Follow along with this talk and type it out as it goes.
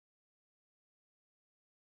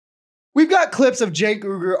We've got clips of Cenk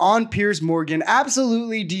Uygur on Piers Morgan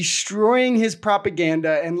absolutely destroying his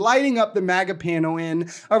propaganda and lighting up the MAGA panel in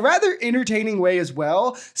a rather entertaining way as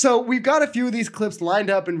well. So we've got a few of these clips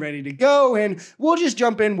lined up and ready to go, and we'll just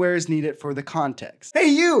jump in where is needed for the context. Hey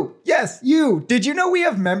you! Yes, you! Did you know we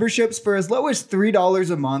have memberships for as low as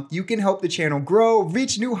 $3 a month? You can help the channel grow,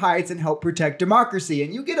 reach new heights, and help protect democracy.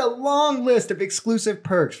 And you get a long list of exclusive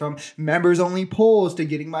perks, from members-only polls to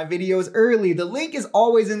getting my videos early. The link is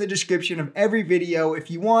always in the description of every video.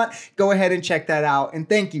 If you want, go ahead and check that out. And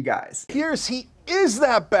thank you guys. Piers, he is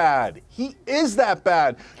that bad. He is that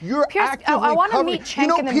bad. You're Piers, actively I want to covering. meet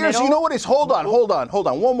Cenk in the Piers, middle. you know what is? Hold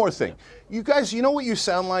on. One more thing. You guys, you know what you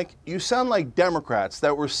sound like? You sound like Democrats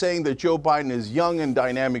that were saying that Joe Biden is young and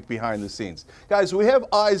dynamic behind the scenes. Guys, we have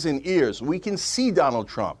eyes and ears. We can see Donald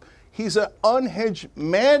Trump. He's an unhinged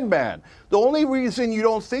madman. The only reason you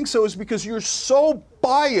don't think so is because you're so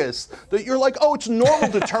biased that you're like, oh, it's normal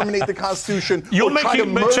to terminate the Constitution or try to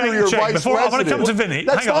murder your vice before, president. I want to come to Vinny.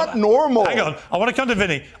 That's not normal. Hang on. I want to come to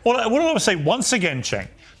Vinny. What I want to say once again, Cenk,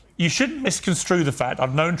 you shouldn't misconstrue the fact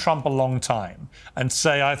I've known Trump a long time and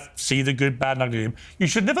say I see the good, bad, and ugly in him. You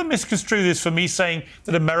should never misconstrue this for me saying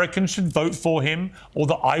that Americans should vote for him or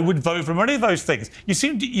that I would vote for him or any of those things. You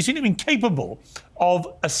seem to be incapable of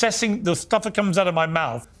assessing the stuff that comes out of my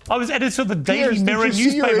mouth. I was editor of the Daily Mirror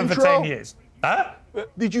newspaper for 10 years. Huh?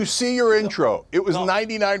 Did you see your intro? It was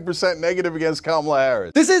 99% negative against Kamala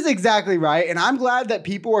Harris. This is exactly right, and I'm glad that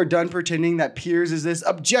people are done pretending that Piers is this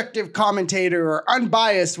objective commentator or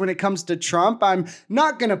unbiased when it comes to Trump. I'm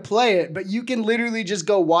not gonna play it, but you can literally just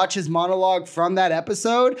go watch his monologue from that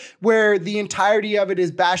episode where the entirety of it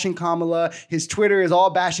is bashing Kamala. His Twitter is all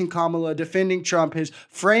bashing Kamala, defending Trump. His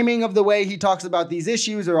framing of the way he talks about these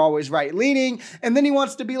issues are always right-leaning, and then he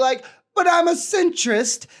wants to be like, but I'm a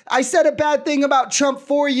centrist. I said a bad thing about Trump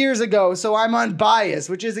 4 years ago, so I'm unbiased,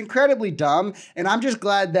 which is incredibly dumb. And I'm just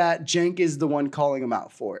glad that Cenk is the one calling him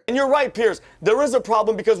out for it. And you're right, Piers. There is a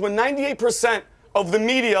problem because when 98% of the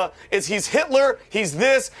media is he's Hitler, he's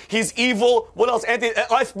this, he's evil, what else,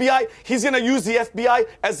 FBI, he's gonna use the FBI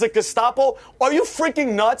as the Gestapo. Are you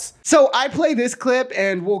freaking nuts? So I play this clip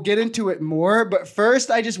and we'll get into it more, but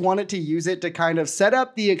first I just wanted to use it to kind of set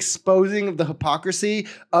up the exposing of the hypocrisy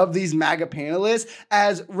of these MAGA panelists.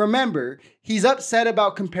 As remember, he's upset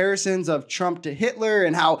about comparisons of Trump to Hitler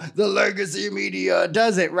and how the legacy media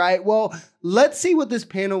does it, right? Well, let's see what this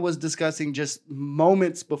panel was discussing just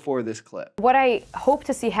moments before this clip. What I hope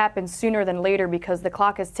to see happen sooner than later, because the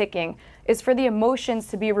clock is ticking, is for the emotions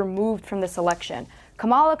to be removed from this election.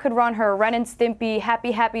 Kamala could run her Ren and Stimpy,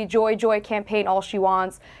 happy, happy, joy, joy campaign all she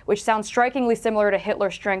wants, which sounds strikingly similar to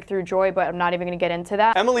Hitler's strength through joy, but I'm not even going to get into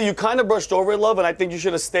that. Emily, you kind of brushed over it, love, and I think you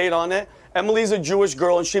should have stayed on it. Emily's a Jewish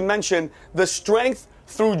girl, and she mentioned the strength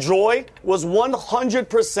through joy was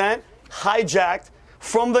 100% hijacked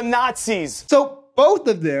from the Nazis. So both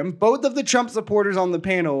of the Trump supporters on the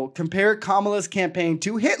panel, compare Kamala's campaign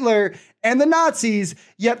to Hitler and the Nazis,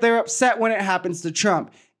 yet they're upset when it happens to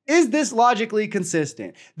Trump. Is this logically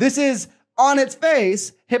consistent? This is, on its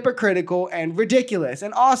face, hypocritical and ridiculous.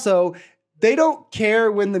 And also, they don't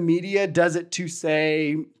care when the media does it to,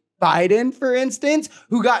 say, Biden, for instance,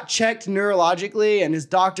 who got checked neurologically and his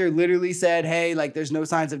doctor literally said, hey, like there's no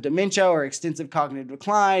signs of dementia or extensive cognitive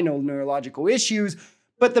decline, no neurological issues.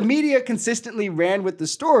 But the media consistently ran with the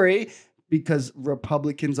story because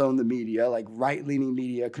Republicans own the media, like right-leaning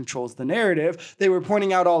media controls the narrative. They were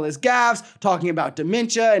pointing out all his gaffes, talking about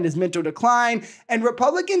dementia and his mental decline, and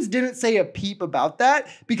Republicans didn't say a peep about that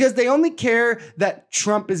because they only care that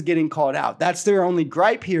Trump is getting called out. That's their only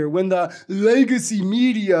gripe here. When the legacy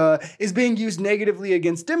media is being used negatively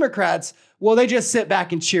against Democrats, well, they just sit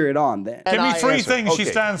back and cheer it on then. Give me three things she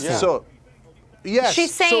stands for. So, yes.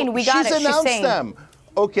 She's saying, we got it. She's announced She's saying them.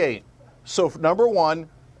 Okay, so number one,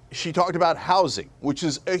 she talked about housing, which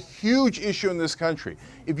is a huge issue in this country.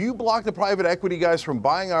 If you block the private equity guys from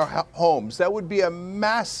buying our homes, that would be a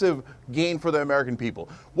massive gain for the American people.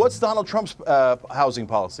 What's Donald Trump's housing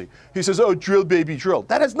policy? He says, oh, drill, baby, drill.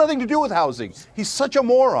 That has nothing to do with housing. He's such a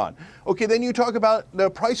moron. Okay, then you talk about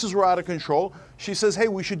the prices were out of control. She says, hey,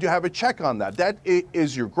 we should have a check on that. That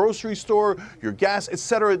is your grocery store, your gas,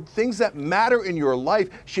 etc. Things that matter in your life.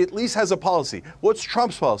 She at least has a policy. What's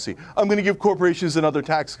Trump's policy? I'm going to give corporations another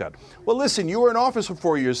tax cut. Well, listen, you were in office for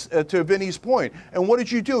 4 years, to Vinny's point. And what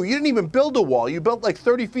did you do? You didn't even build a wall. You built like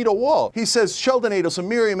 30 feet of wall. He says, Sheldon Adelson,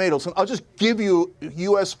 Miriam Adelson, I'll just give you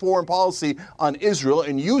U.S. foreign policy on Israel,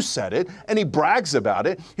 and you said it. And he brags about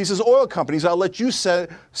it. He says, oil companies, I'll let you set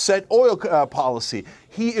oil policy.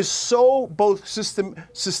 He is so both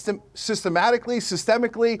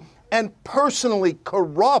systemically, and personally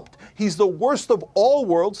corrupt. He's the worst of all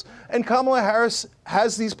worlds. And Kamala Harris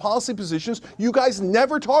has these policy positions you guys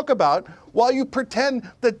never talk about while you pretend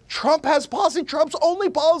that Trump has policy. Trump's only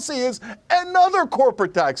policy is another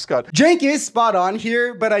corporate tax cut. Cenk is spot on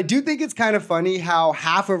here, but I do think it's kind of funny how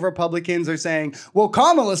half of Republicans are saying, well,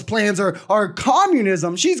 Kamala's plans are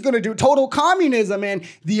communism. She's going to do total communism. And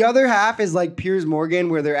the other half is like Piers Morgan,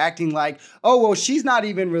 where they're acting like, oh, well, she's not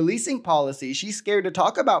even releasing policy. She's scared to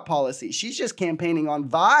talk about policy. She's just campaigning on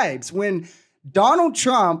vibes. When Donald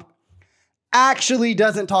Trump actually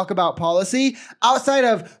doesn't talk about policy outside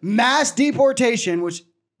of mass deportation, which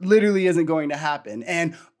literally isn't going to happen,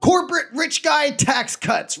 and corporate rich guy tax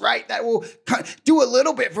cuts, right? That will do a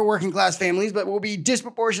little bit for working class families, but will be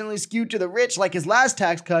disproportionately skewed to the rich like his last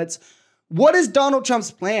tax cuts. What is Donald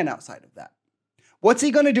Trump's plan outside of that? What's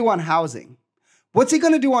he going to do on housing? What's he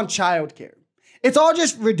going to do on childcare? It's all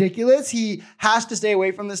just ridiculous. He has to stay away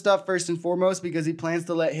from this stuff first and foremost because he plans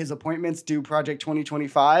to let his appointments do Project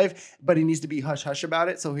 2025, but he needs to be hush-hush about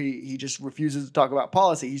it, so he just refuses to talk about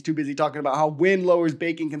policy. He's too busy talking about how wind lowers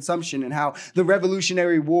bacon consumption and how the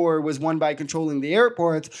Revolutionary War was won by controlling the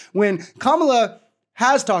airports, when Kamala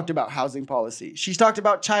has talked about housing policy. She's talked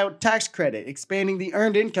about child tax credit, expanding the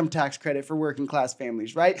earned income tax credit for working class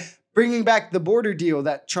families, right? Bringing back the border deal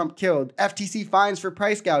that Trump killed, FTC fines for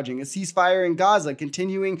price gouging, a ceasefire in Gaza,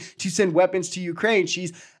 continuing to send weapons to Ukraine.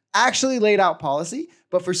 She's actually laid out policy,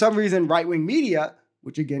 but for some reason, right-wing media,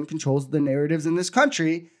 which again controls the narratives in this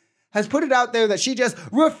country, has put it out there that she just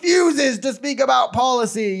refuses to speak about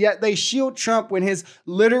policy, yet they shield Trump when his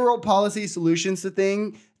literal policy solutions to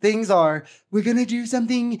things are, we're gonna do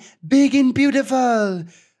something big and beautiful.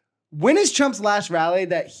 When is Trump's last rally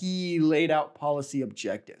that he laid out policy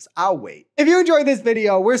objectives? I'll wait. If you enjoyed this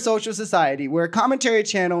video, we're Social Society. We're a commentary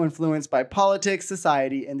channel influenced by politics,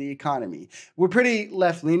 society, and the economy. We're pretty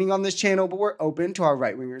left-leaning on this channel, but we're open to our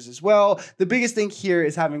right-wingers as well. The biggest thing here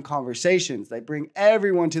is having conversations that bring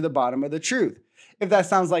everyone to the bottom of the truth. If that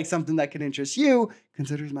sounds like something that could interest you,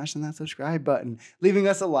 consider smashing that subscribe button, leaving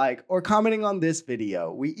us a like, or commenting on this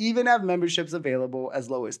video. We even have memberships available as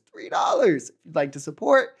low as $3 if you'd like to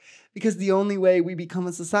support, because the only way we become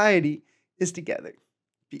a society is together.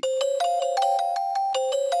 Peace.